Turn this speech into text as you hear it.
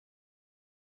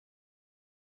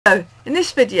So, in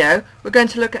this video we're going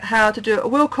to look at how to do a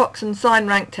Wilcoxon sign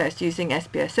rank test using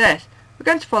SPSS. We're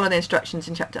going to follow the instructions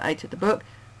in chapter 8 of the book,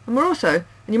 and we're also,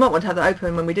 and you might want to have that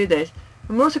open when we do this,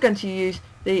 and we're also going to use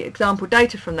the example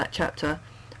data from that chapter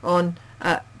on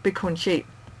Bighorn sheep.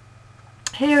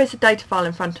 Here is the data file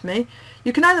in front of me.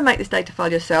 You can either make this data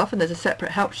file yourself, and there's a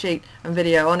separate help sheet and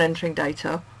video on entering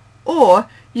data, or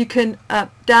you can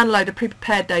download a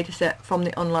pre-prepared data set from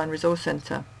the online resource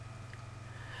centre.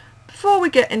 Before we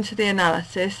get into the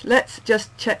analysis, let's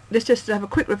just have a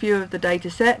quick review of the data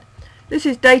set. This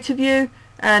is data view,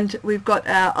 and we've got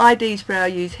our IDs for our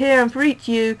ewes here, and for each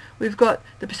ewe we've got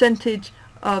the percentage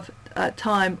of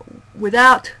time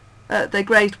without they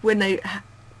grazed when they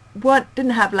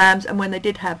didn't have lambs and when they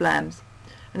did have lambs.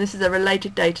 And this is a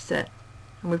related data set.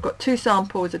 And we've got two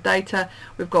samples of data.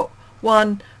 We've got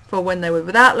one for when they were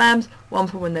without lambs, one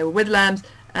for when they were with lambs,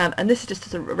 and this is just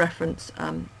as a reference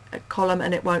column,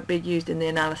 and it won't be used in the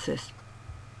analysis.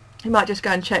 You might just go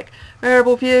and check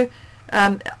variable view.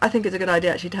 I think it's a good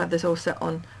idea actually to have this all set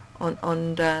on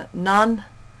none,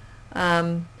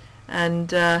 and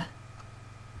the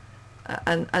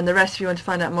rest, if you want to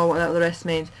find out more what the rest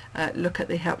means, look at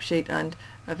the help sheet and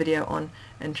a video on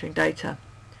entering data.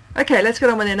 Okay, let's get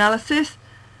on with the analysis.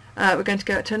 We're going to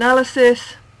go to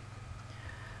analysis,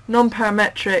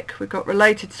 non-parametric. We've got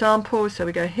related samples, so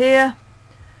we go here.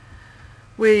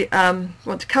 We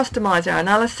want to customize our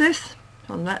analysis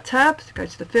on that tab, so go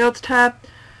to the Fields tab.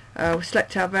 We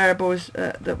select our variables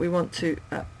that we want to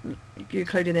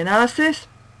include in the analysis.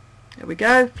 There we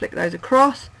go, flick those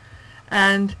across,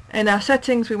 and in our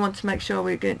settings we want to make sure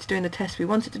we're doing the test we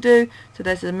want it to do. So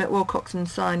there's the Wilcoxon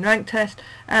sign rank test,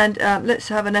 and let's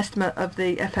have an estimate of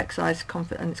the effect size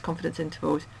and its confidence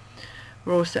intervals.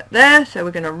 We're all set there, so we're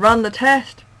going to run the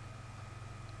test.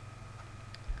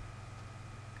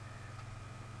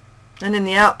 And in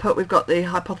the output we've got the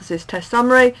hypothesis test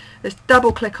summary. Let's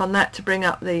double click on that to bring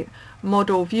up the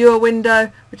model viewer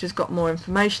window, which has got more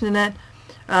information in it.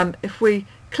 If we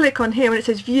click on here when it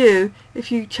says view,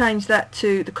 if you change that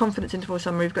to the confidence interval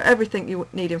summary, you've got everything you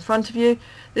need in front of you.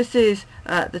 This is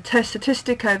the test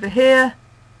statistic over here.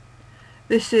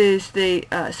 This is the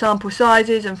sample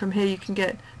sizes, and from here you can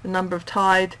get the number of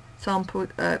tied sample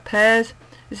pairs.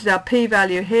 This is our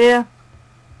p-value here.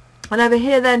 And over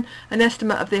here then an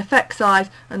estimate of the effect size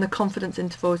and the confidence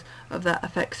intervals of that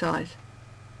effect size.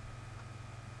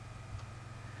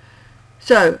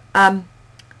 So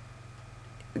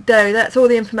that's all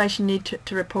the information you need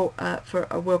to report for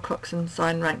a Wilcoxon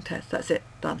sign rank test. That's it,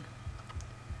 done.